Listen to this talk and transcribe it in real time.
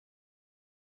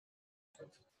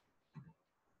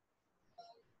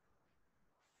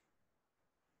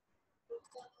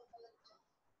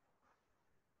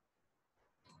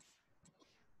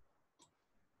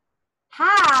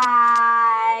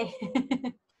Hi.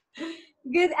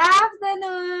 Good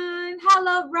afternoon.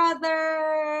 Hello,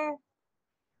 brother.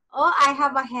 Oh, I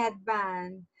have a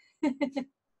headband.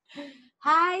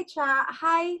 Hi,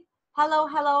 Hi. Hello,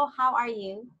 hello. How are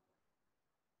you?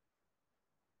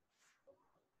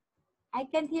 I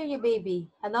can't hear you, baby.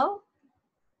 Hello?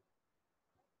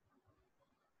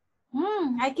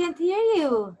 I can't hear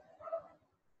you.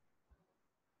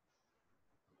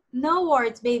 No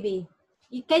words, baby.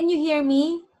 Can you hear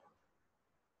me?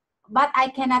 But I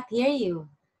cannot hear you.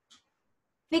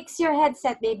 Fix your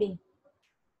headset, baby.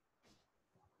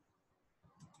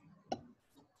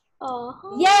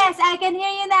 Oh. Yes, I can hear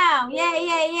you now.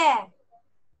 Yeah.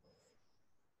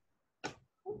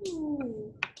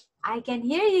 I can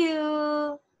hear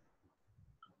you.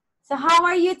 So how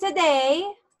are you today?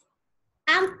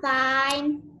 I'm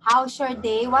fine. How's your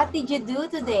day? What did you do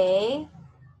today?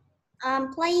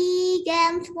 Play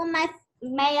games with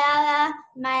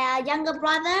my younger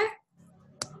brother.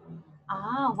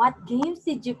 What games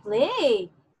did you play?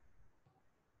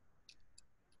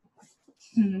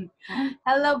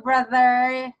 Hello,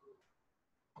 brother.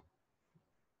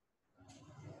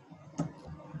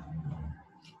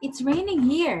 It's raining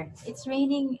here. It's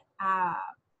raining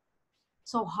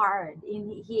so hard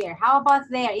in here. How about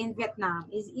there in Vietnam?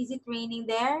 Is it raining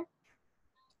there?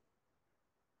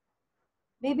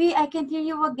 Baby, I can hear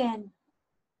you again.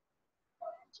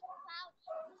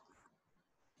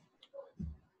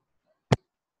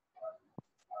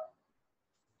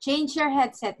 Change your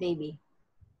headset, baby.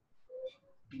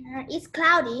 It's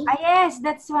cloudy. Yes,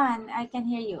 that's one. I can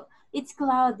hear you. It's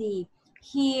cloudy.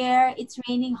 Here, it's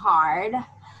raining hard.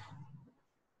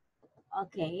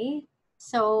 Okay.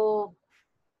 So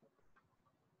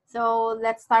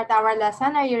let's start our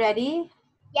lesson. Are you ready?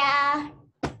 Yeah.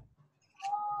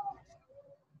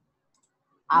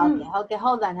 Okay.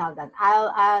 Hold on.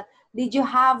 I'll did you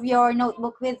have your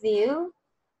notebook with you?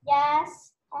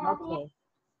 Yes. Okay.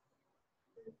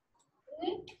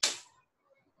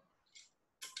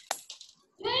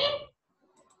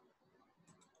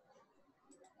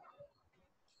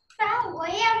 Sao của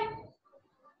em?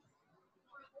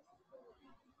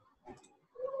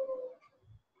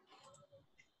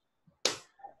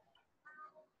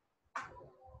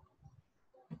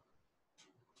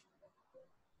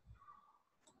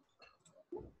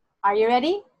 Are you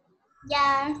ready?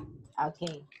 Yeah.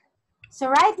 Okay. So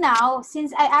right now,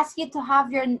 since I asked you to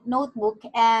have your notebook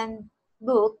and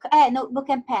notebook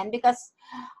and pen, because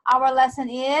our lesson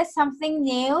is something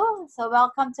new. So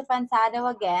welcome to Pantado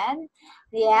again.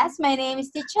 Yes, my name is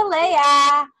Teacher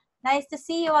Leia. Nice to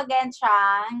see you again,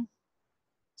 Chang.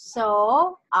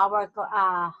 So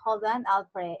hold on, I'll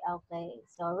play.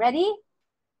 So ready?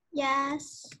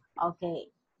 Yes.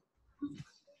 Okay.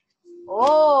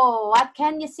 Oh, what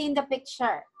can you see in the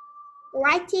picture?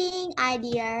 Writing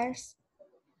ideas.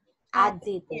 Add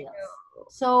details.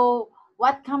 So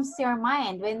what comes to your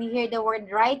mind when you hear the word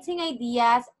writing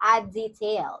ideas, add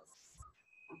details?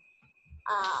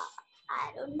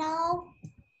 I don't know.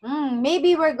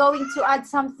 Maybe we're going to add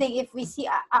something if we see,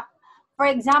 for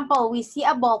example, we see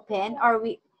a ball pen, or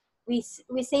we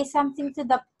say something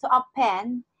to a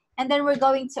pen, and then we're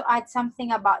going to add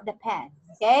something about the pen.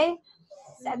 Okay,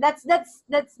 so that's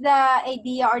the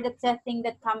idea, or that's the thing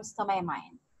that comes to my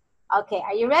mind. Okay,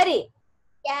 are you ready?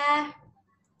 Yeah.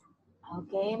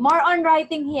 Okay, more on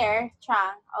writing here,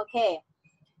 Chang. Okay,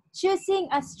 choosing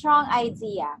a strong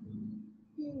idea.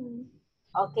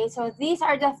 Okay, so these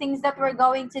are the things that we're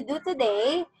going to do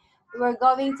today. We're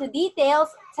going to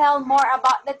tell more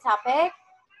about the topic,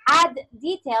 add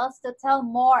details to tell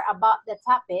more about the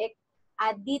topic,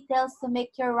 add details to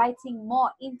make your writing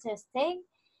more interesting,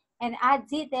 and add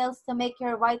details to make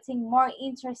your writing more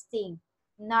interesting,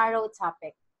 narrow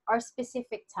topic or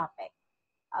specific topic.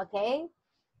 Okay?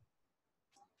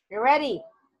 You ready?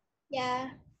 Yeah.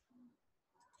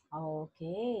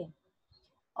 Okay.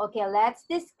 Okay, let's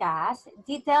discuss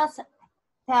details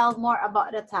tell more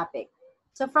about the topic.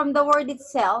 So from the word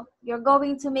itself, you're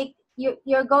going to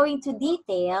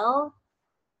detail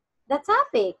the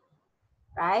topic,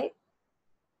 right?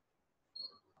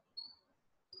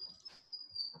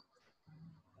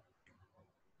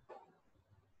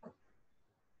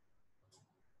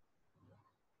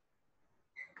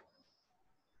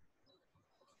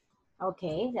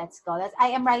 Okay, let's go. I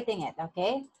am writing it,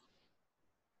 okay?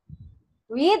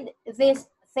 Read this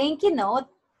thank you note,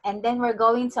 and then we're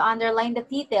going to underline the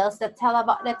details that tell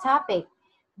about the topic.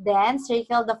 Then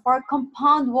circle the 4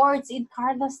 compound words in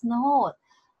Carlos' note.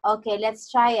 Okay, let's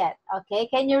try it. Okay,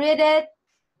 can you read it?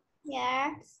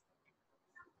 Yes.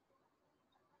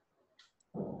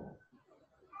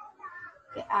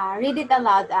 Read it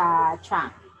aloud,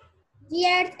 Trang.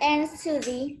 Dear Aunt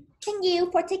Susie, thank you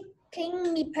for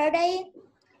taking me birthday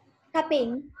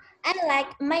shopping. I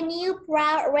like my new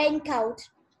brown raincoat.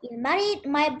 It matched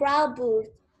my brown boots.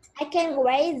 I can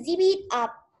wear zip it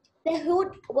up. The hood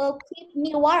will keep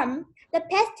me warm. The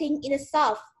pasting is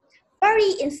soft,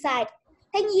 furry inside.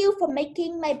 Thank you for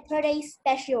making my birthday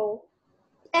special.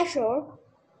 Special.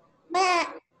 May I,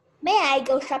 may I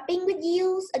go shopping with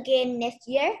you again next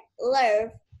year?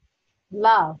 Love.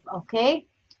 Love, okay?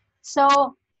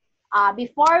 So,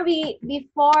 before we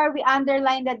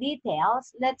underline the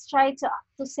details, let's try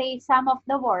to say some of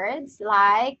the words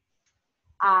like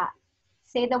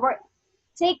say the word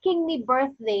taking me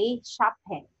birthday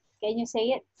shopping. Can you say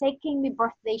it? Taking me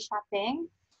birthday shopping.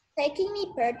 Taking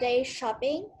me birthday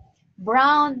shopping.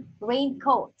 Brown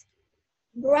raincoat.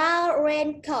 Brown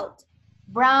raincoat.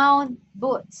 Brown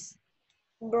boots.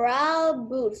 Brown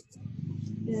boots.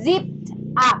 Zipped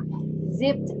up.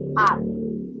 Zipped up.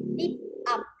 Zip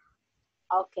up.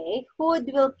 Okay.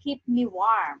 Hood will keep me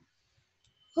warm.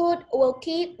 Hood will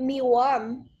keep me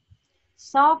warm.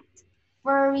 Soft,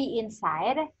 furry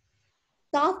inside.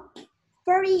 Soft,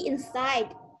 furry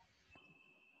inside.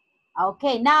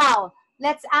 Okay, now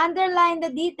let's underline the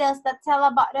details that tell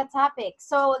about the topic.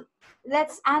 So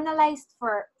let's analyze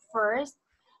first.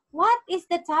 What is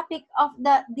the topic of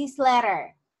this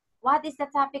letter? What is the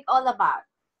topic all about?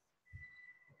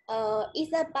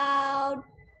 It's about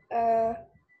the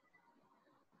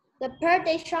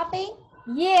birthday shopping.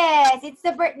 Yes, it's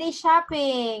the birthday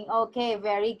shopping. Okay,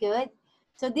 very good.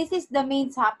 So this is the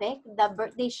main topic, the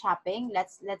birthday shopping.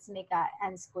 Let's make a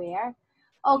N square.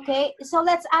 Okay, so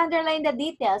let's underline the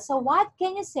details. So what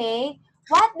can you say?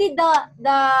 What did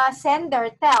the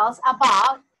sender tells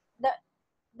about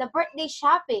the birthday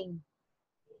shopping?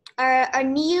 A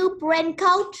new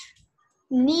raincoat.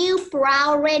 New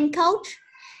brown raincoat.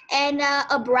 And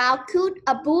a brown coat,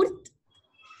 a boot.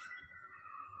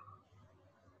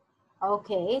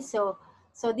 Okay, so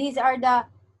these are the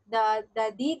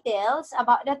details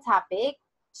about the topic.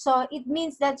 So it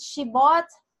means that she bought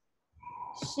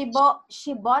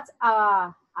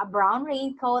a brown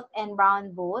raincoat and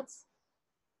brown boots.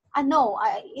 No,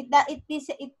 it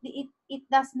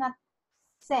does not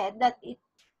said that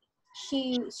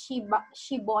she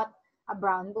bought a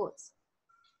brown boots.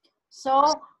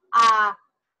 So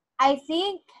I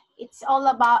think it's all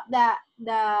about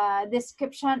the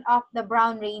description of the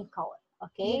brown raincoat.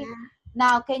 Okay. Yeah.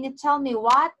 Now, can you tell me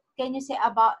what can you say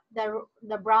about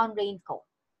the brown raincoat?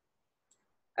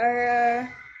 The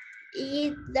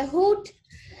hood.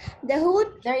 The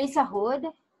hood. There is a hood.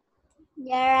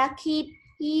 Yeah, keep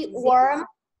it warm.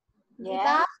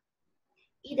 Yeah.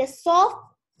 It is soft,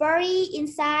 furry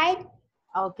inside.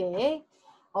 Okay.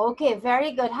 Okay,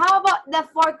 very good. How about the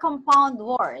four compound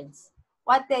words?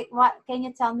 What can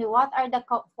you tell me? What are the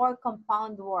four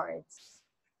compound words?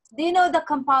 Do you know the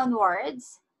compound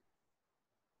words?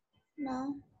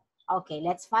 No. Okay,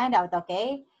 let's find out,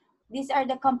 okay? These are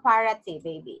the comparative,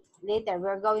 baby. Later,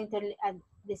 we're going to add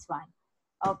this one.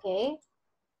 Okay?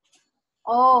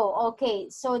 Oh, okay.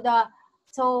 So the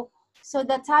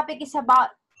topic is about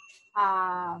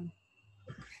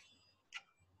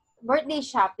birthday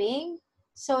shopping.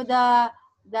 So the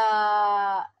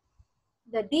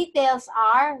details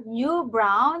are new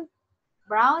brown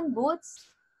boots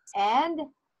and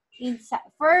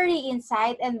furry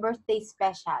inside and birthday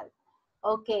special.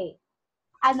 Okay.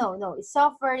 No, it's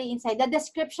so furry inside. The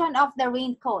description of the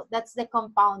raincoat, that's the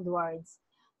compound words.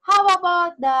 How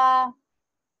about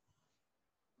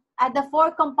the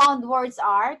four compound words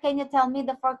are? Can you tell me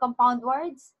the four compound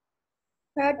words?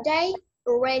 Birthday,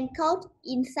 raincoat,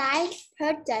 inside,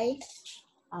 birthday.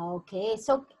 Okay,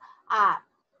 so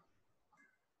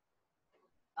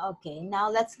okay, now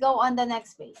let's go on the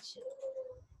next page.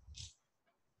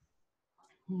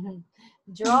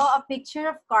 Draw a picture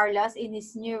of Carlos in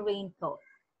his new raincoat.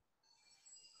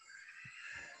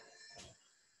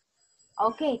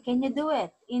 Okay, can you do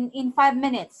it in 5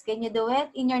 minutes? Can you do it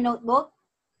in your notebook?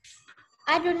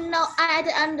 I don't know. I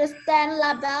don't understand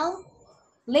label.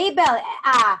 Label.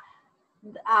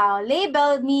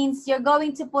 Label means you're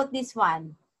going to put this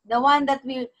one. The one that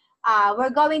we're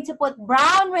going to put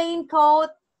brown raincoat.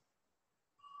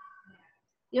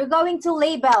 You're going to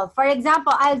label. For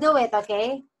example, I'll do it,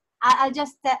 okay? I'll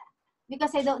just,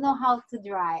 because I don't know how to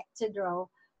draw.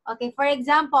 Okay, for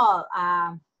example,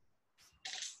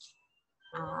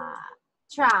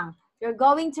 Trang, you're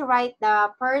going to write the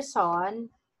person.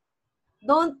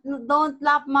 Don't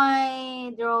lap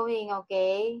my drawing,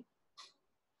 okay?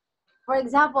 For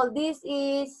example, this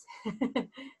is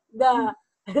the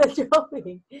the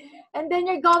drawing. And then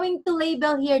you're going to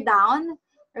label here down.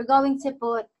 You're going to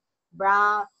put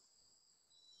brown.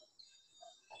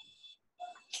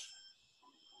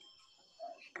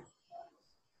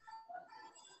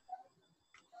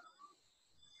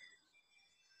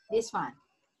 This one.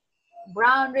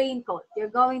 Brown raincoat. You're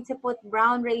going to put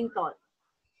brown raincoat.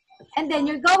 And then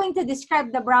you're going to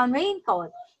describe the brown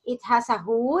raincoat. It has a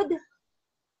hood.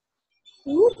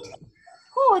 Hood?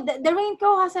 Hood. The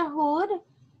raincoat has a hood.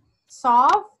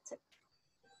 Soft.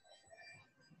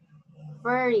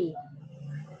 Furry.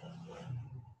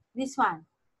 This one.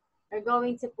 We're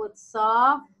going to put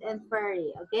soft and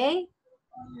furry. Okay?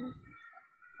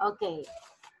 Okay.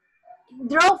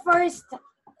 Draw first,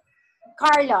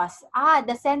 Carlos. Ah,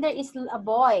 the sender is a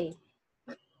boy.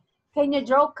 Can you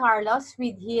draw Carlos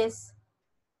with his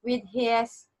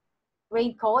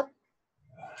raincoat?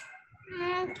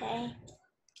 Okay.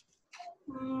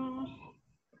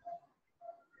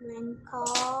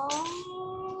 Raincoat.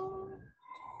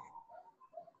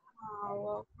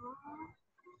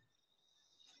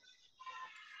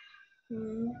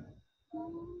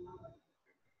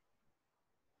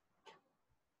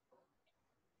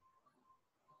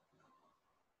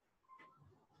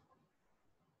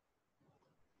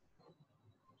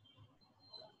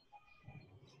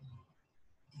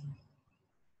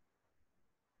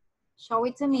 Show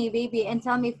it to me, baby, and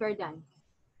tell me if you're done.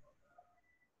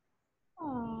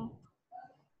 Oh.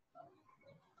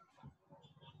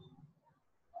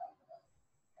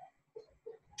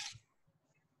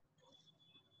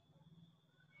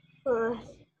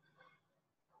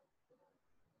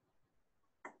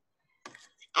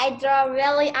 I draw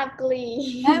really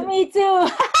ugly. Me too.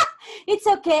 It's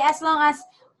okay as long as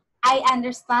I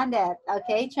understand it.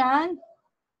 Okay, Chan?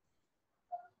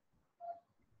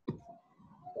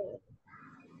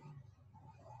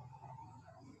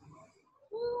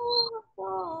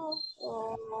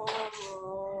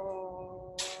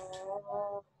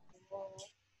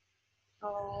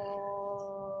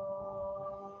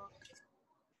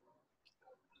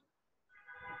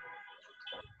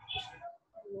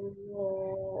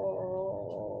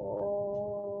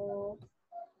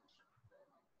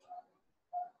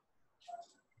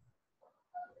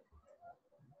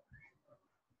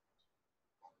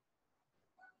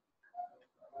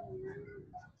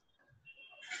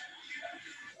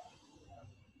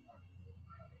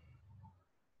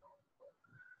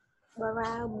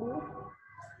 Bravo.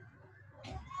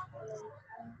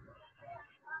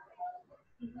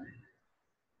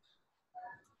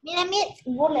 Mít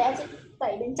vô lẽ chị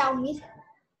tẩy bên trong mít.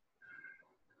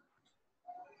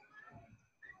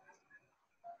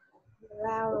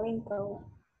 Brown wrinkle.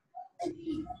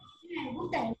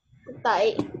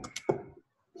 Tẩy.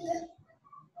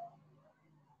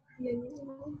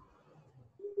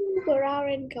 Brown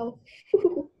wrinkle.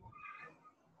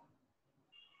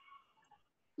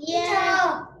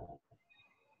 Yeah.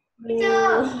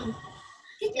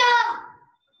 Teacher.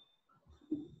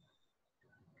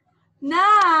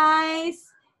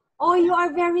 Nice. Oh, you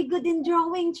are very good in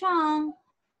drawing, Chang.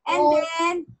 And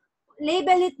then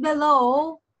label it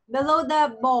below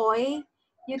the boy.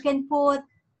 You can put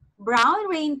brown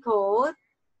raincoat.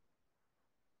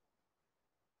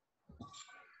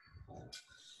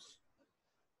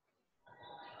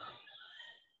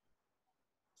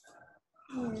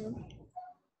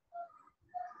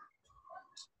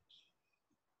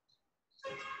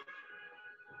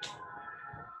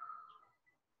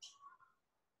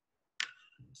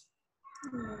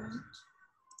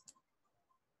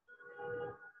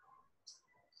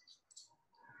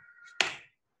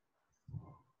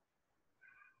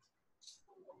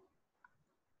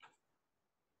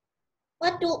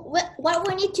 What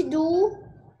we need to do?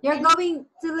 You're going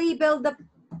to label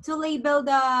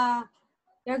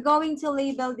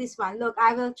this one. Look,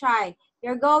 I will try.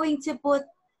 You're going to put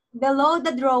below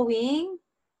the drawing,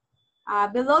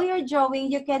 below your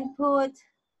drawing, you can put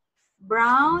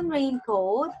brown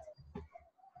raincoat,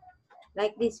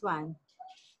 like this one.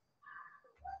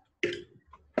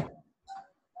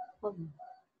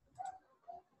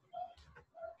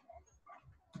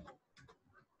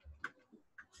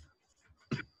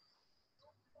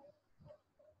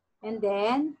 And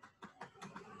then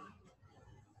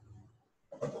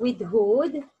with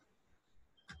hood,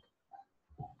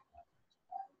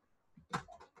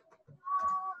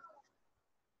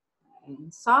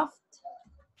 and soft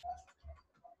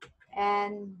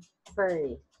and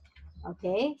furry.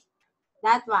 Okay,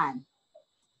 that one.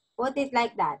 Put it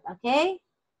like that, okay?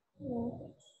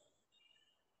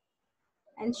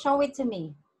 And show it to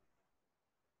me.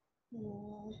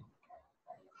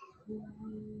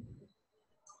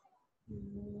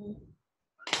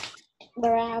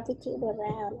 Brown, cái chữ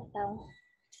brown là đâu?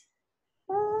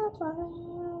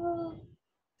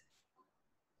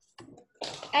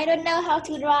 I don't know how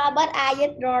to draw, but I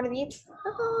just draw it.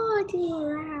 Oh,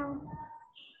 brown.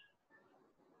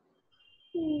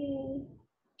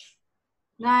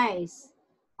 Nice.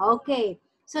 Okay.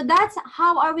 So that's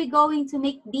how are we going to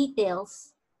make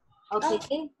details.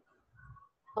 Okay.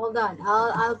 Hold on.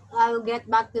 I'll get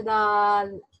back to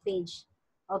the page.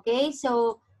 Okay.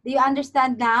 So do you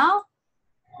understand now?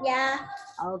 Yeah.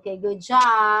 Okay. Good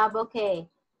job. Okay.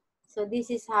 So this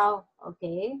is how.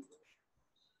 Okay.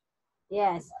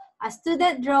 Yes. A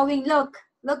student drawing. Look.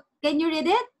 Can you read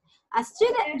it? A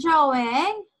student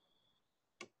drawing.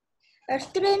 A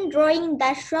student drawing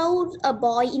that shows a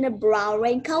boy in a brown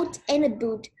raincoat and a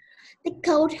boot. The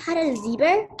coat had a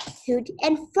zebra, hood,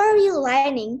 and furry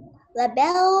lining. The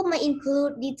bell may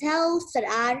include details that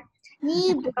are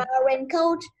new brown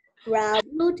raincoat, brown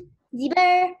boot,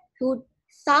 zebra, hood,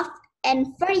 soft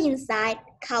and furry inside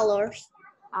colors.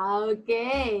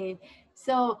 Okay.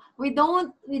 So we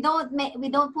don't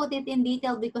put it in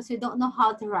detail because we don't know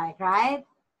how to write, right?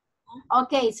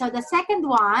 Okay, so the second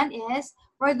one is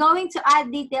we're going to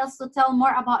add details to tell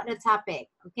more about the topic,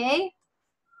 okay?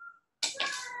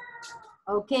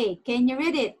 Okay, can you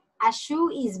read it? A shoe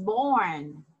is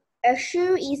born. A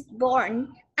shoe is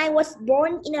born. I was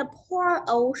born in a poor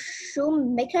old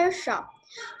shoemaker shop.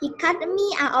 He cut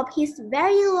me out of his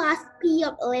very last piece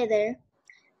of leather.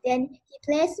 Then he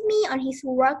placed me on his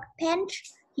workbench.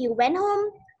 He went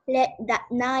home late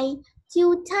that night.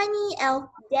 Two tiny elves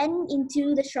then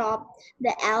into the shop.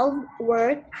 The elves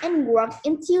worked and worked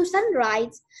until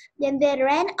sunrise. Then they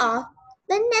ran off.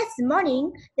 The next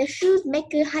morning, the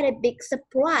shoemaker had a big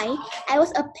surprise. I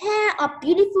was a pair of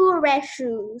beautiful red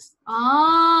shoes.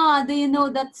 Ah, do you know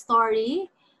that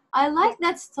story? I like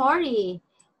that story.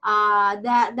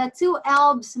 The two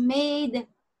elves made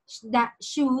that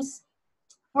shoes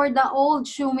for the old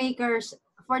shoemakers,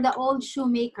 for the old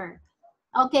shoemaker.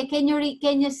 Okay, can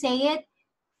you say it?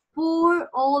 Poor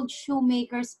old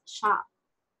shoemaker's shop.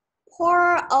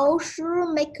 Poor old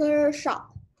shoemaker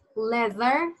shop.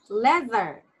 Leather.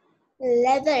 Leather.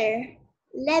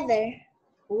 Leather.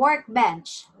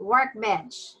 Workbench.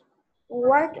 Workbench.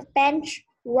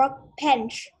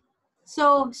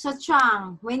 So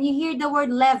Chang, when you hear the word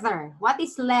leather, what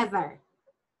is leather?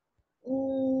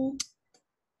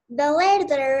 The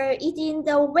leather is in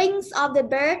the wings of the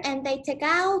bird, and they take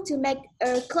out to make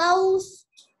clothes.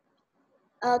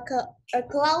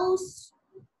 Clothes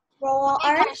for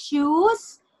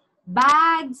shoes,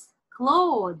 bags,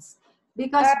 clothes,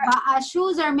 because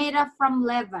shoes are made up from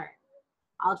leather.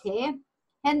 Okay,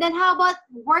 and then how about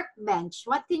workbench?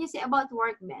 What can you say about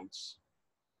workbench?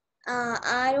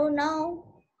 I don't know.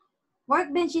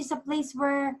 Workbench is a place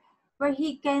where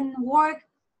he can work,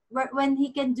 when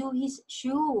he can do his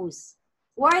shoes.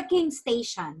 Working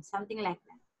station, something like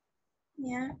that.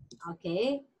 Yeah.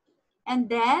 Okay, and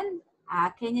then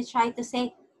can you try to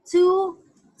say two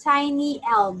tiny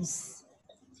elves?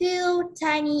 Two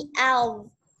tiny elves.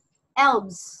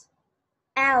 Elves.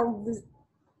 Elves.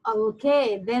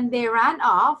 Okay, then they ran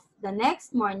off. The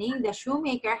next morning, the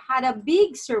shoemaker had a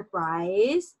big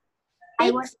surprise. I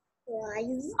was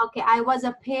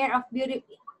a pair of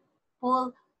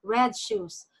beautiful red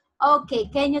shoes. Okay,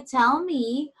 can you tell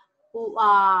me who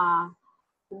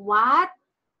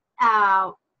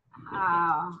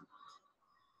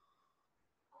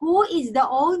is the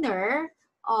owner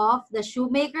of the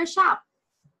shoemaker shop?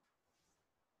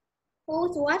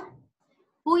 Who's what?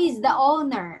 Who is the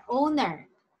owner?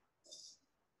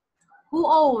 Who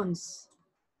owns?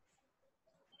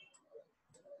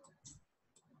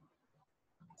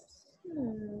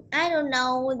 I don't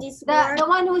know this word. The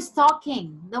one who's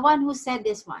talking. The one who said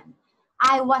this one.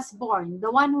 I was born. The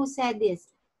one who said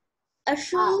this. A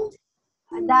shoe?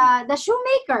 The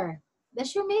shoemaker. The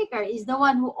shoemaker is the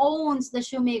one who owns the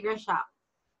shoemaker shop.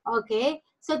 Okay.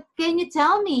 So can you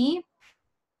tell me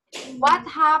what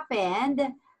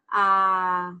happened?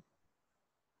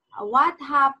 What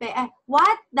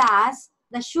does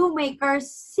the shoemaker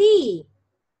see?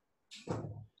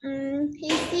 He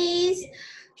sees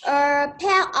a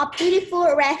pair of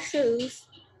beautiful red shoes.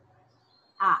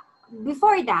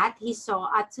 Before that, he saw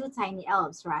two tiny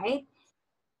elves, right?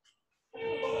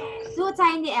 Two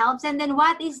tiny elves, and then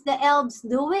what is the elves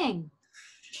doing?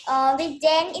 They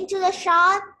dance into the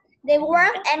shop. They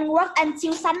work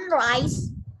until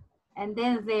sunrise. And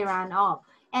then they ran off.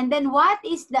 And then what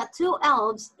is the two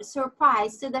elves'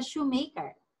 surprise to the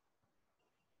shoemaker?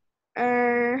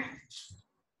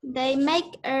 They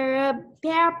make a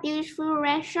pair of beautiful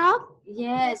red shoes.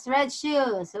 Yes, red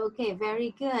shoes. Okay,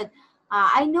 very good.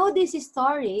 I know this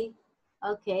story.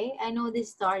 Okay, I know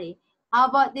this story. How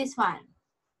about this one?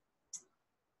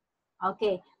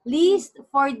 Okay, list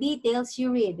for details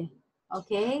you read.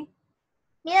 Okay.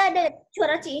 Nghĩa đây là chuột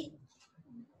đó chị.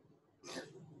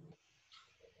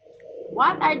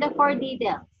 What are the four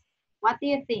details? What do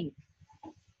you think?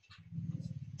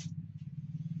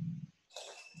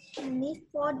 Need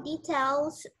for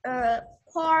details.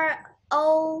 For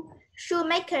O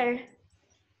shoemaker.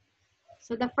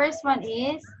 So the first one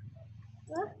is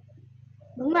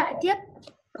Đúng rồi, tiếp.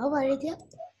 Có vào đây tiếp.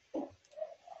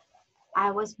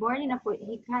 I was born in a port.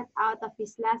 He cut out of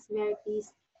his last very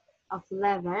piece of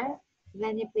leather.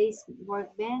 Then he placed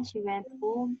workbench. He went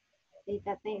home. Late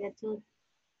at night at 2.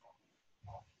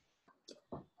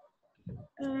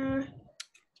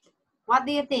 What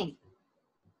do you think?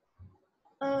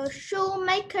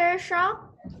 Shoemaker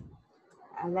shop.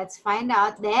 Let's find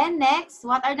out. Then next,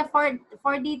 what are the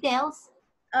four details?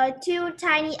 Two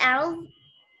tiny elves.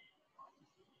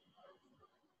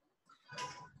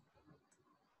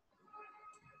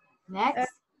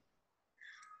 Next.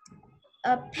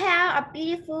 A pair of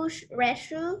beautiful red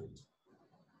shoes.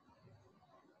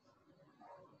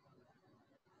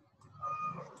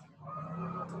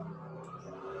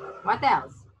 What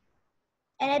else?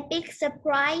 And a big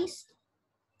surprise.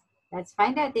 Let's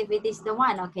find out if it is the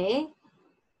one, okay?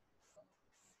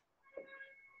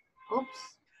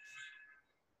 Oops.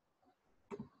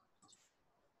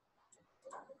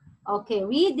 Okay,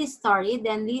 read this story,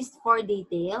 then list four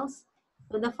details.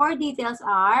 So the four details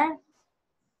are,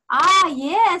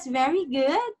 yes, very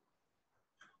good.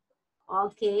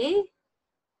 Okay.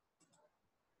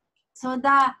 So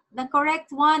the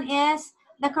correct one is,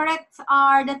 the correct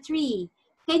are the three.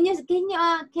 Can you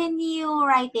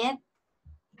write it?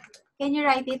 Can you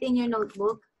write it in your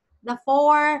notebook? The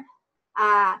four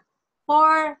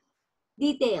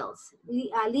details.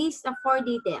 List of four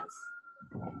details.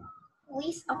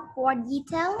 List of four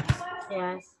details.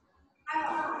 Yes.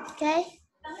 Okay.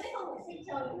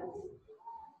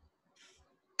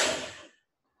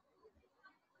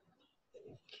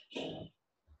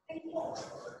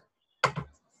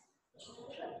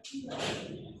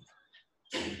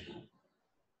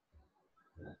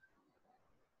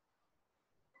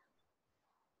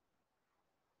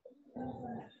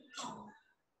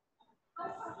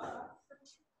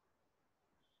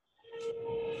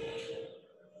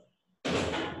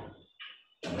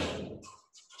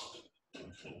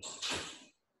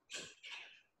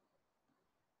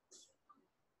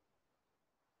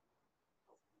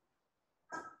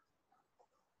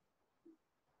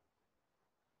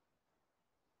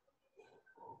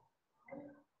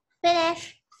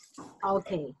 Finish.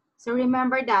 Okay. So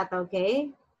remember that,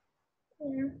 okay?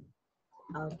 Yeah.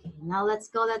 Okay. Now let's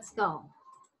go.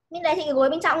 Mít đây thì cái gối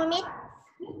bên trong thôi Mít.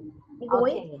 Cái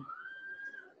gối. Okay.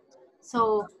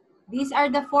 So these are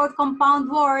the four compound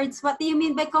words. What do you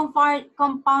mean by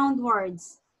compound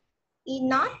words?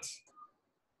 Not.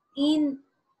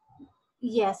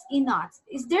 Yes, not.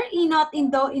 Is there not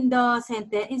in the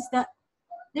sentence?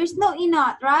 There's no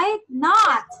not, right?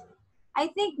 Not. I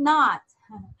think not.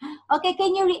 Okay,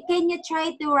 can you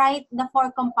try to write the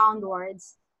four compound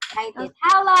words? Write it.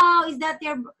 Hello, is that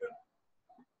your?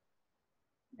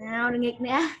 Nào, đừng nghịch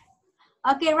nữa.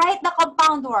 Okay, write the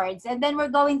compound words, and then we're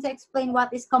going to explain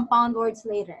what is compound words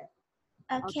later.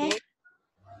 Okay.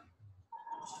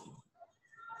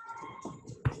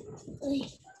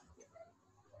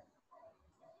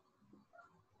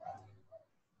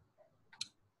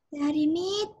 Daddy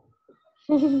Mít.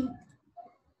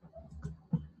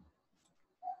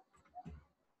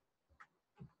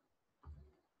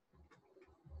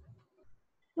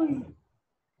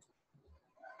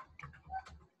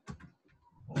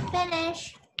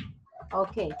 Finish.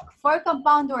 Okay, for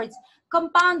compound words.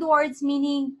 Compound words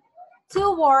meaning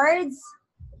two words.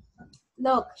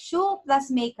 Look, shoe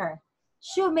plus maker.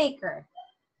 Shoemaker.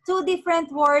 Two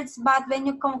different words, but when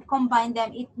you combine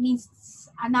them, it means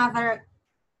another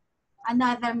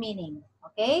meaning.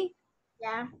 Okay?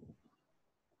 Yeah.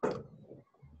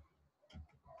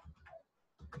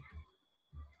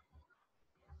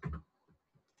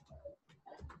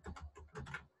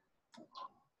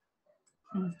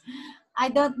 I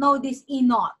don't know this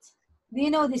not. Do you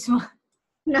know this one?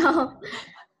 No.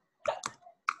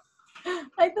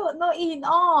 I don't know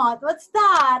not. What's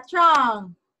that,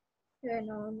 Trang?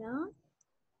 No.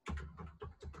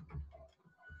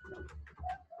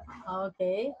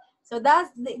 Okay. So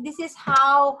this is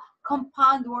how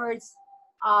compound words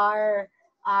are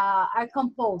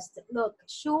composed. Look,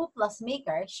 shoe plus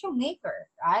maker, shoemaker,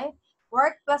 right?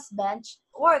 Work plus bench,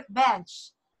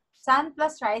 workbench. Sun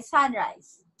plus rise,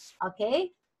 sunrise.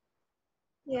 Okay?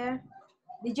 Yeah.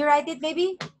 Did you write it,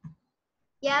 baby?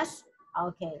 Yes.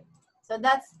 Okay. So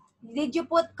that's, did you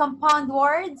put compound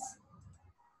words?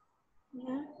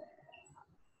 Yeah.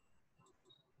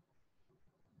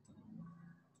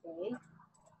 Okay.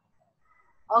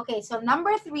 Okay, so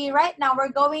number 3, right now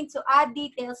we're going to add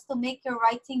details to make your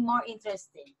writing more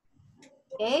interesting.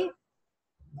 Okay?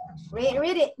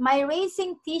 Read it. My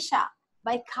Racing Tisha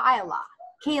by Kayla.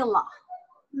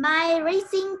 My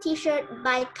racing t-shirt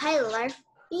by Kyler.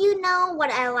 Do you know what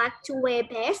I like to wear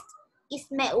best? It's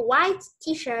my white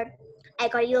t-shirt. I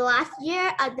got it last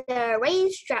year at the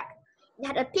racetrack. It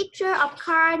had a picture of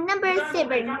car number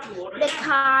 7. The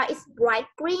car is bright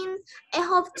green. I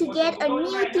hope to get a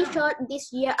new t-shirt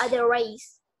this year at the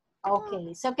race.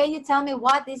 Okay, so can you tell me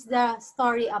what is the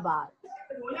story about?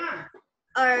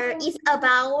 It's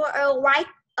about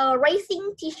a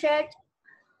racing t-shirt.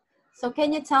 So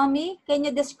can you tell me, can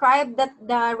you describe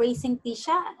the Racing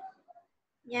Tisha?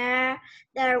 Yeah,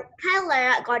 the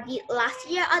Kyler got it last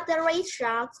year at the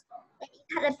racetrack. It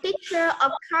had a picture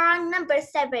of car number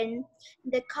 7.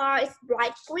 The car is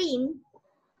bright green.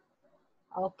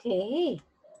 Okay.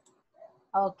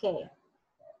 Okay.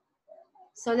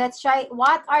 So let's try,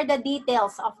 what are the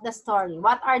details of the story?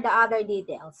 What are the other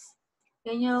details?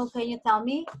 Can you tell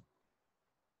me?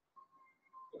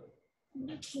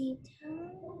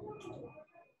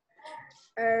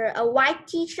 A white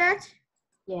t-shirt.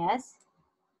 Yes.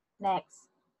 Next.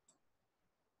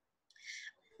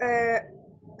 A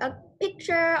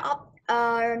picture of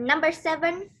number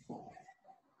 7.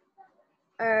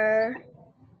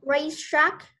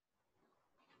 Racetrack.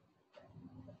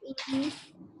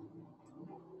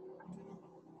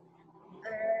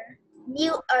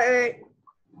 New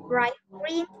bright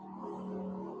green.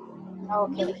 New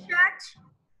Okay. shirt.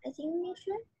 I think new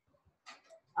shirt.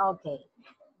 Okay.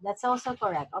 That's also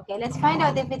correct. Okay, let's find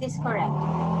out if it is correct.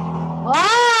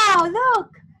 Wow, look.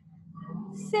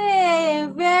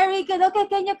 Same. Very good. Okay,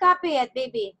 can you copy it,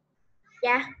 baby?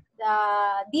 Yeah.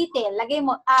 The detail. Lagay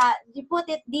mo, you put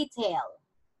it detail.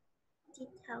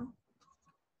 Detail.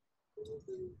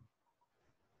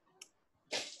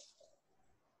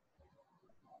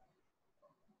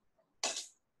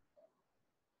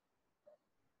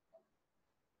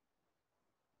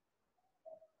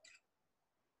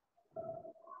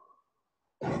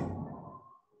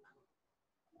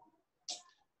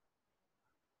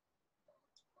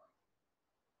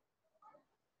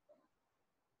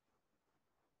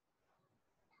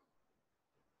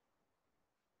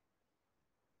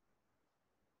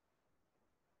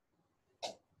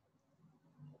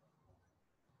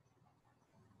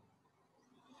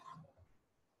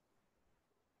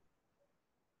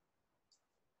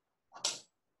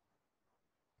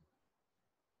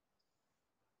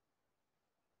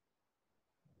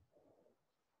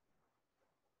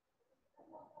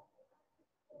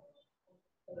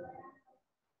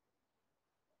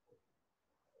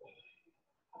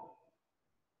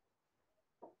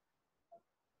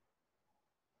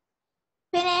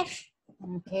 Finish.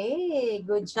 Okay,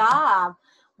 good job.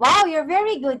 Wow, you're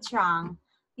very good, Trang.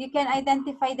 You can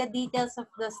identify the details of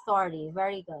the story.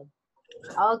 Very good.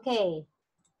 Okay,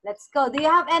 let's go. Do you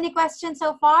have any questions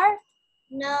so far?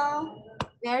 No.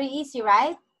 Very easy,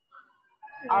 right?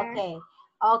 Yeah. Okay.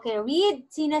 Okay,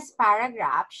 read Tina's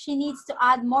paragraph. She needs to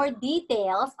add more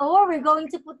details. Oh, we're going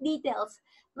to put details.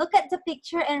 Look at the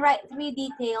picture and write 3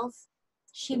 details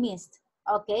she missed.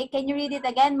 Okay, can you read it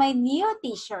again? My new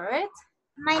t-shirt.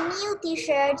 My new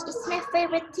t-shirt is my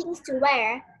favorite thing to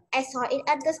wear. I saw it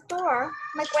at the store.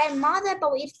 My grandmother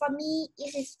bought it for me.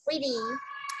 It is pretty.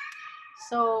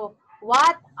 So,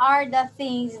 what are the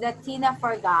things that Tina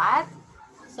forgot?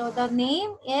 So, the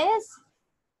name is,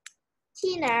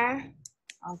 Tina.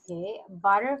 okay,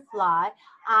 butterfly.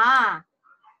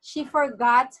 She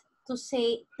forgot to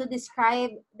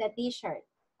describe the t-shirt.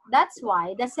 That's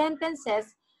why the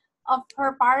sentences of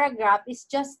her paragraph is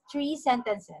just 3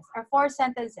 sentences or 4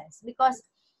 sentences, because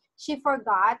she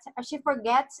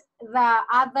forgets the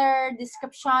other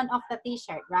description of the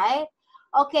t-shirt, right?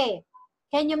 Okay,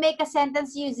 can you make a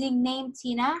sentence using name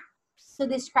Tina to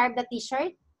describe the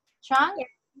t-shirt? Trang? Yeah.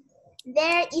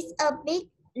 There is a big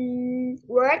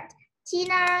word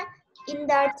Tina in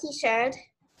the t-shirt.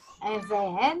 And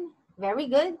then, very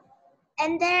good.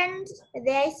 And then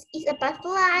there is a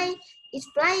butterfly. It's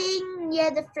flying near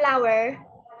the flower.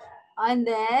 And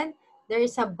then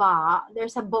there's a bow,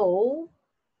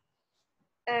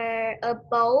 A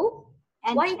bow.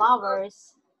 and What is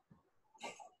flowers.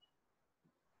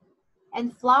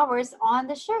 And flowers on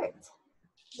the shirt.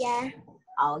 Yeah.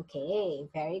 Okay,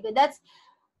 very good. That's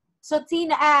so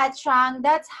Tina, Trang,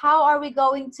 that's how are we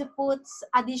going to put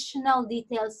additional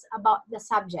details about the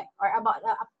subject or about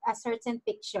a certain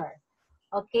picture.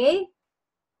 Okay?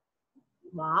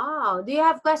 Wow. Do you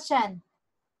have question?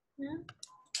 No.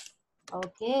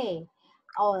 Okay.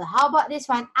 Oh, how about this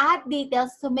one? Add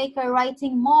details to make our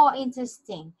writing more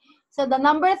interesting. So the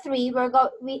number 3,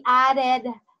 we added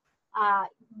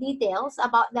details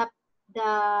about the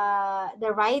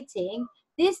writing.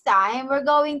 This time we're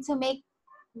going to make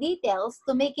details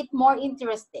to make it more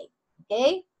interesting.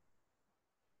 Okay?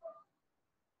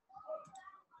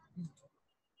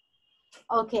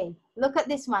 Okay, look at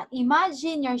this one.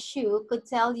 Imagine your shoe could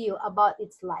tell you about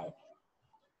its life.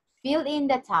 Fill in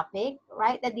the topic,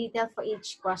 write the detail for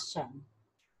each question.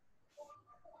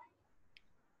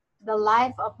 The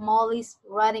life of Molly's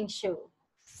running shoe.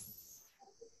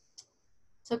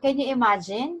 So can you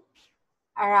imagine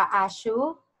a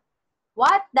shoe?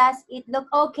 What does it look?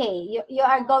 Okay, you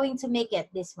are going to make it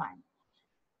this one.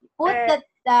 Put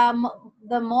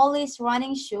the Molly's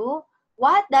running shoe.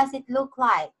 What does it look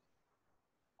like?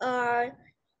 It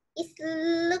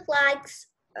look like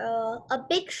a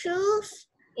big shoes.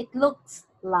 It looks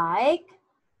like.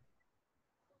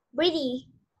 Pretty.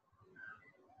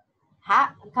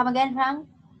 Come again, Frank?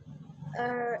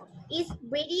 It's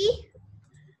pretty.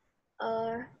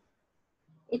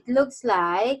 It looks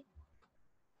like.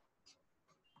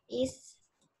 It's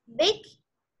big.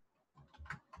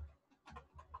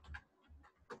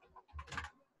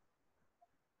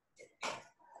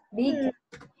 Big.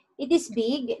 It is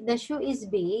big. The shoe is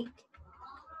big.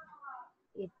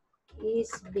 It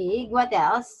is big. What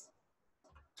else?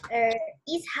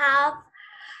 It have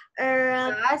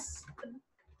Yes.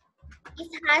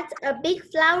 it has a big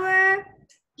flower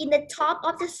in the top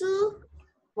of the shoe.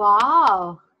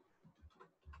 Wow.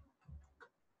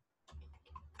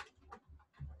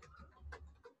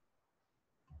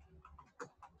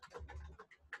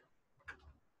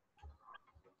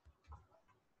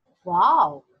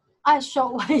 Wow. Show.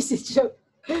 Why is it show?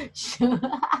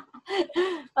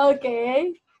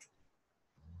 Okay.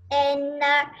 And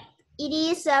it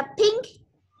is pink.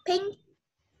 Pink.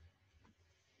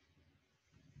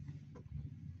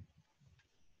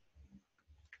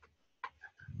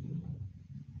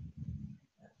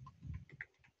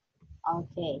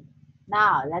 Okay.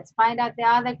 Now, let's find out the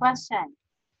other question.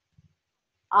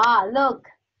 Look.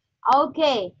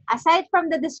 Okay. Aside from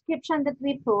the description that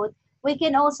we put, we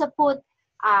can also put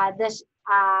the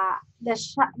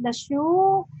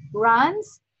shoe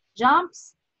runs,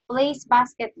 jumps, plays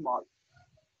basketball.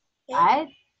 Okay. Right?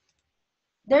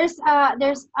 There's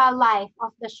a life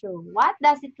of the shoe. What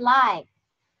does it like?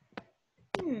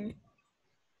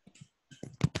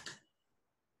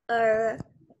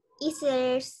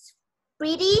 It's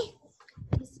pretty.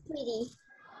 It's pretty.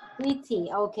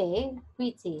 Pretty. Okay.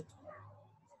 Pretty.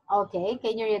 Okay.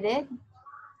 Can you read it?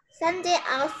 Sunday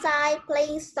outside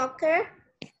playing soccer.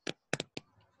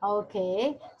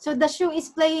 Okay. So the shoe is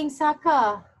playing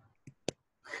soccer.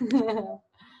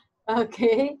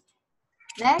 Okay.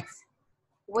 Next.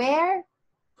 Where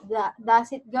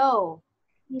does it go?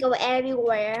 Go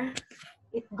everywhere.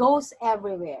 It goes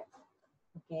everywhere.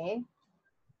 Okay.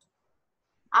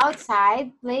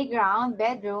 Outside, playground,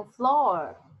 bedroom,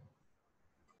 floor.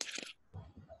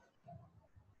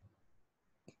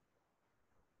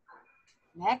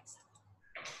 Next.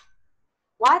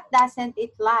 What doesn't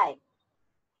it like?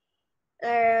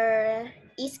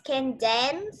 It can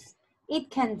dance.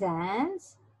 It can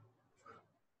dance.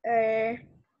 It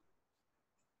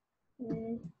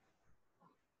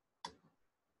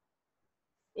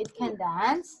can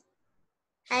dance.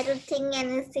 I don't think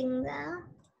anything now.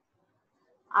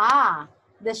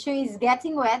 The shoe is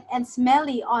getting wet and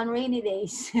smelly on rainy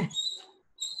days.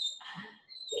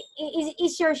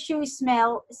 Is your shoe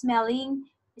smelly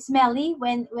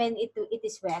when it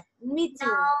is wet? Me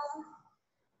too.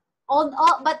 No.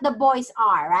 But the boys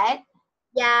are, right?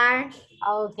 Yeah.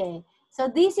 Okay. So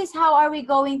this is how are we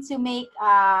going to make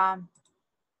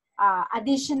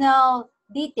additional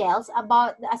details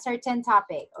about a certain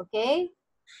topic, okay?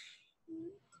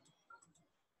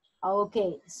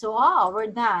 Okay, so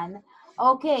we're done.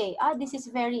 Okay, this is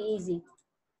very easy.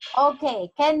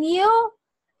 Okay,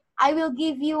 I will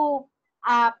give you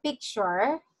a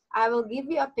picture. I will give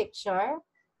you a picture.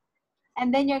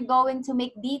 And then you're going to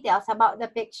make details about the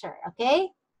picture,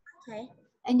 okay? Okay.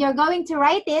 And you're going to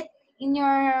write it in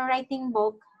your writing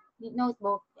book,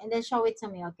 notebook, and then show it to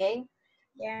me, okay?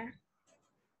 Yeah.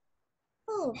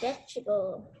 Oh,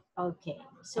 vegetable. Okay,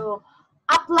 so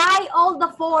apply all the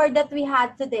 4 that we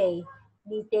had today.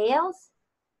 Details,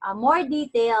 more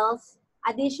details,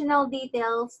 additional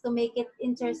details to make it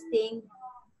interesting.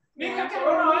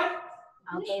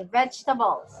 Okay,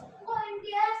 vegetables.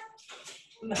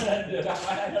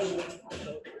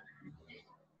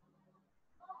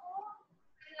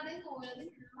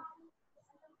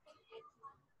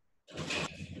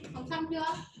 Học xong chưa?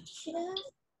 Chưa.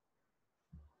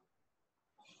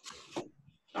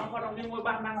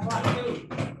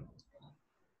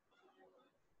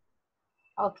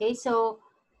 Okay, so,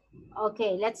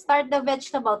 okay, let's start the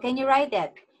vegetable. Can you write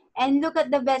it? And look at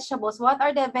the vegetables. What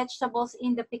are the vegetables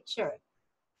in the picture?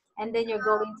 And then you're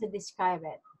going to describe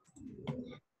it.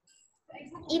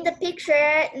 In the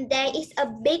picture, there is a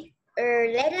big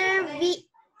letter V,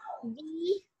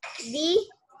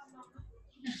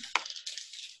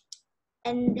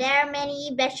 and there are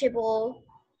many vegetables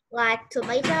like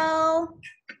tomato,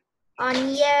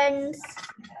 onions,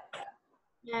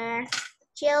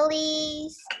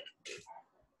 chilies.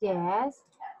 Yes.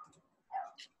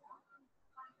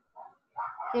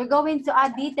 You're going to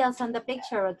add details on the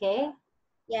picture, okay?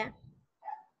 Yeah.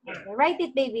 Okay, write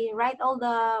it, baby. Write all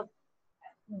the...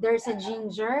 There's a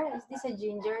ginger. Is this a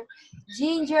ginger?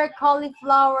 Ginger,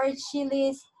 cauliflower,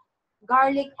 chilies,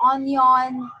 garlic,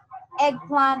 onion,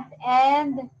 eggplant,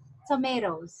 and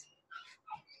tomatoes.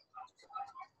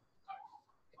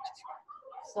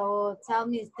 So tell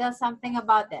something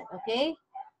about it, okay?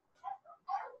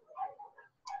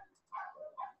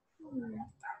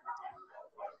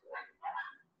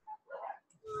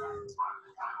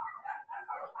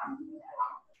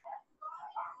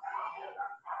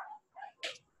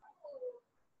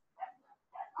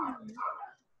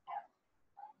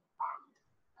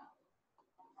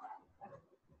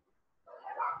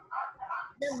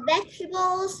 The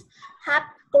vegetables have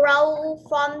grown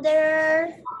from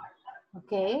the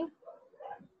Okay.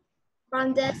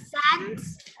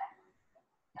 suns.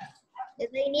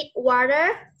 They need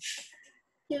water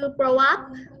to grow up.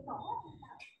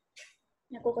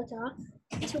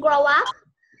 To grow up.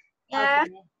 Yeah.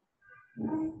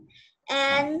 Okay.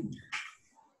 And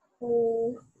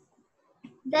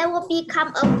they will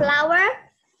become a flower,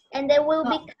 and they will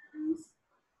become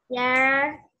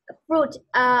fruit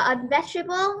and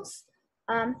vegetables.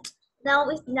 Now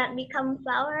it's not become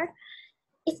flower.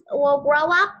 It will grow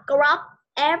up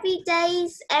every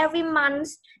days, every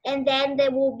month, and then they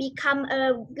will become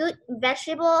a good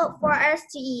vegetable for us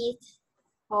to eat.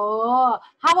 Oh,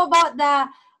 how about the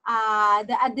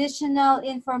additional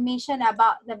information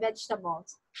about the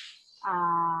vegetables?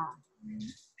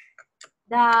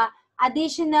 The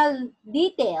additional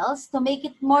details to make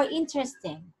it more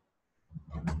interesting.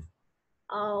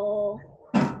 Oh.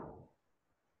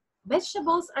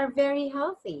 Vegetables are very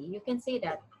healthy. You can say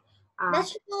that.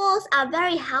 Vegetables are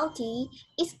very healthy.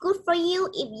 It's good for you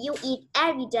if you eat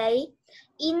every day.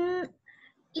 In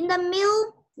the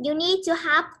meal, you need to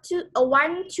have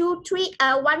one to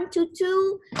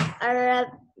two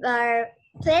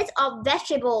plates of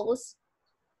vegetables.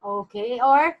 Okay,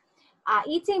 or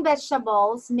eating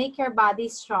vegetables make your body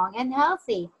strong and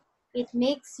healthy. It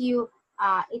makes you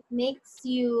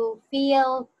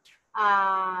feel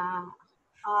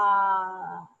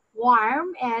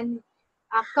warm and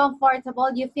comfortable.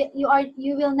 You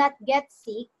will not get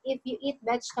sick if you eat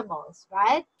vegetables,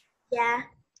 right? Yeah.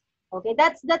 Okay,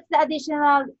 that's the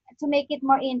additional to make it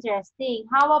more interesting.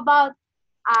 How about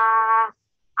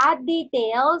add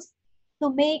details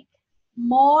to make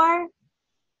more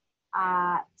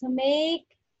add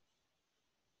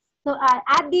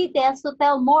details to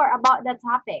tell more about the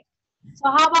topic. So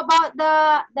how about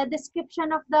the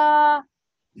description of the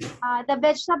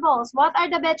vegetables? What are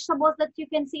the vegetables that you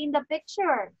can see in the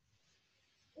picture?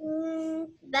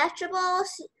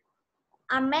 Vegetables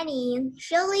are many: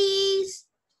 chilies,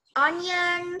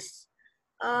 onions,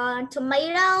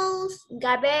 tomatoes,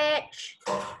 cabbage.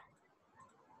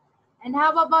 And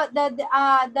how about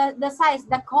the size,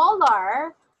 the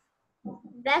color?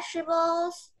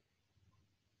 Vegetables.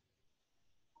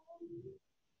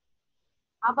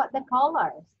 How about the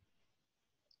colors?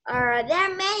 There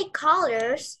are many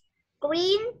colors: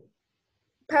 green,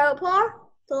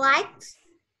 purple, black,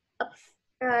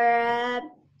 red,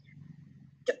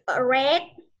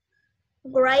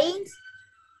 green.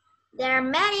 There are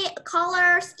many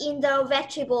colors in the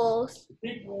vegetables.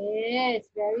 Yes,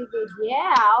 very good.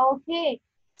 Yeah, okay.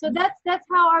 So that's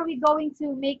how are we going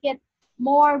to make it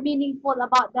more meaningful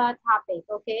about the topic,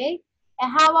 okay?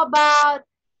 And how about,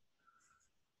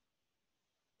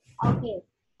 okay,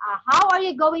 how are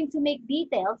you going to make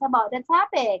details about the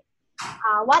topic?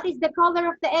 What is the color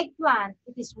of the eggplant?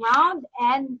 It is round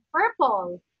and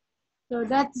purple. So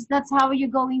that's how you're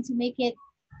going to make it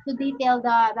to detail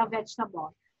the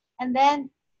vegetable. And then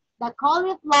the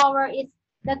cauliflower is,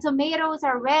 the tomatoes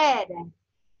are red,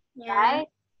 Yeah. right?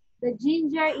 The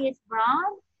ginger is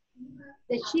brown.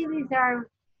 The chilies are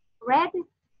red.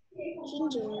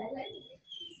 Ginger.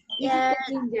 This is the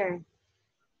ginger.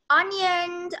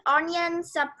 Onions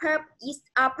are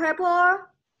purple.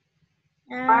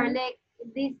 Garlic.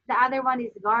 The other one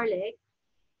is garlic.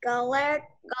 Garlic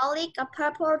are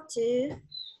purple too.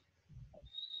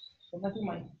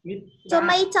 With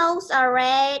Tomatoes are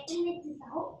red.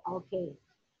 Okay.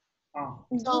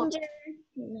 So, Ginger.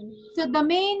 so the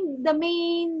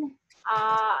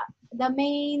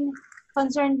main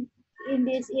concern in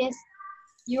this is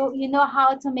you know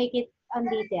how to make it on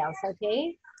details,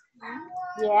 okay?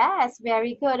 Yes,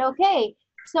 very good. Okay.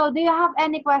 So do you have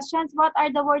any questions? What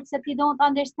are the words that you don't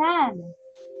understand?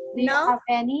 Do you No. have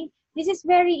any? This is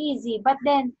very easy, but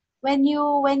then when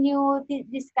you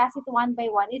discuss it one by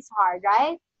one, it's hard,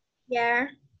 right? Yeah.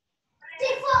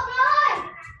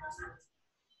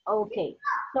 Okay.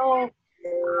 So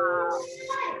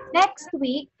next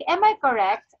week, am I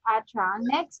correct, Trang?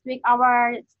 Next week,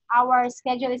 our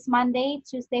schedule is Monday,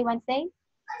 Tuesday, Wednesday.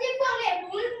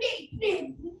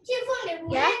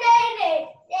 Yeah.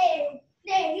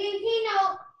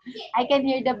 I can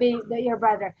hear your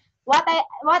brother. What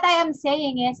I am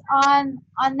saying is on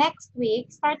next week,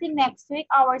 starting next week,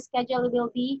 our schedule will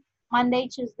be Monday,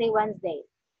 Tuesday, Wednesday.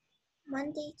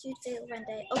 Monday, Tuesday,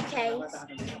 Wednesday. Okay.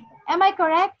 Am I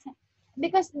correct?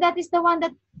 Because that is the one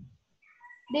that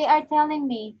they are telling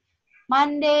me.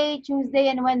 Monday, Tuesday,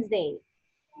 and Wednesday.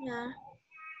 Yeah.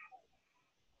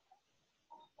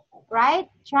 Right,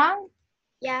 Trang?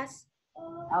 Yes.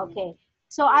 Okay.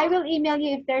 So I will email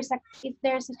you if there's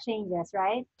a changes,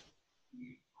 right?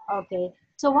 Okay.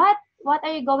 So what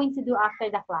are you going to do after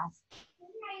the class?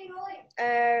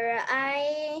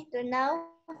 I don't know.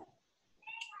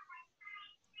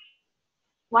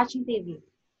 Watching TV.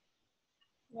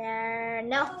 Yeah.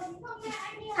 No.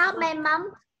 Help my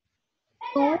mom.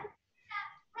 To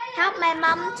Help my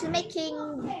mom to making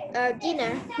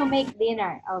dinner. make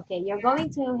dinner. Okay. You're going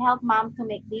to help mom to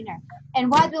make dinner. And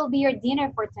what will be your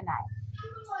dinner for tonight?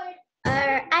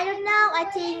 I don't know. I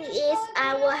think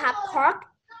I will have pork.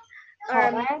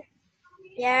 Pork?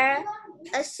 Yeah.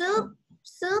 A soup.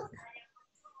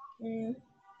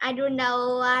 I don't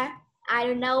know. I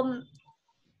don't know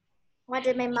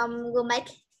what my mom will make.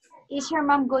 Is your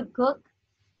mom good cook?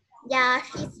 Yeah,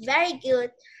 she's very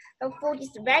good. Her food is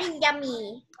very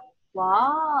yummy.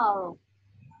 Wow.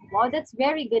 Wow, that's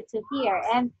very good to hear.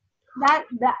 And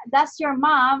does your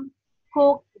mom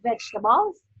cook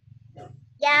vegetables?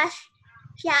 Yeah,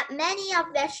 she had many of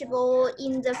vegetables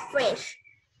in the fridge.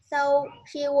 So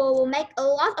she will make a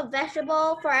lot of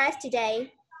vegetables for us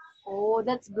today. Oh,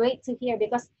 that's great to hear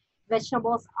because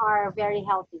vegetables are very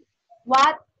healthy.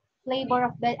 What flavor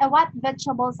of what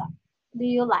vegetables do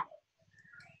you like?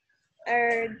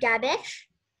 Cabbage.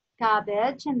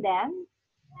 Cabbage and then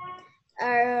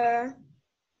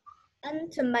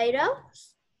And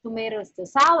tomatoes. tomatoes too.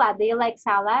 Salad. Do you like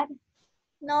salad?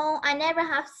 No, I never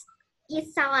have eat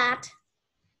salad.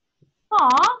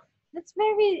 Aw, that's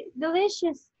very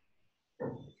delicious.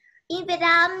 In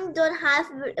Vietnam, don't have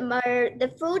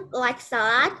the food like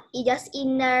salad. It's just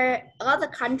in other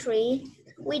country.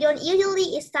 We don't usually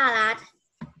eat salad.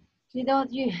 You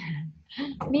don't you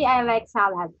me, I like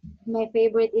salad. My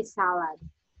favorite is salad.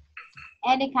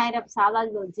 Any kind of salad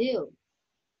will do.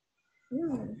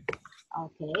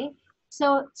 Okay.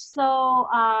 So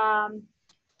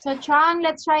Trang,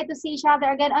 let's try to see each other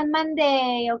again on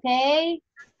Monday, okay?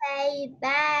 Okay,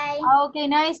 bye. Okay,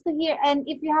 nice to hear. And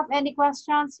if you have any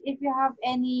questions, if you have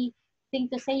anything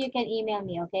to say, you can email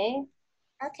me, okay?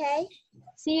 Okay.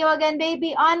 See you again,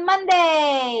 baby, on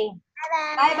Monday.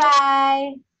 Bye-bye.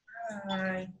 Bye-bye.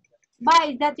 Bye. Bye.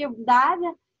 Is that your dad?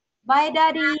 Bye,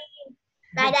 Daddy.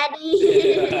 Bye,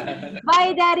 Daddy.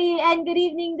 Bye, Daddy. And good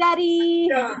evening, Daddy.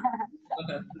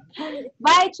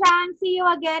 Bye, Trang. See you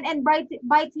again. And bye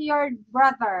to your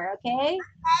brother, okay?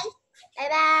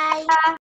 Bye-bye.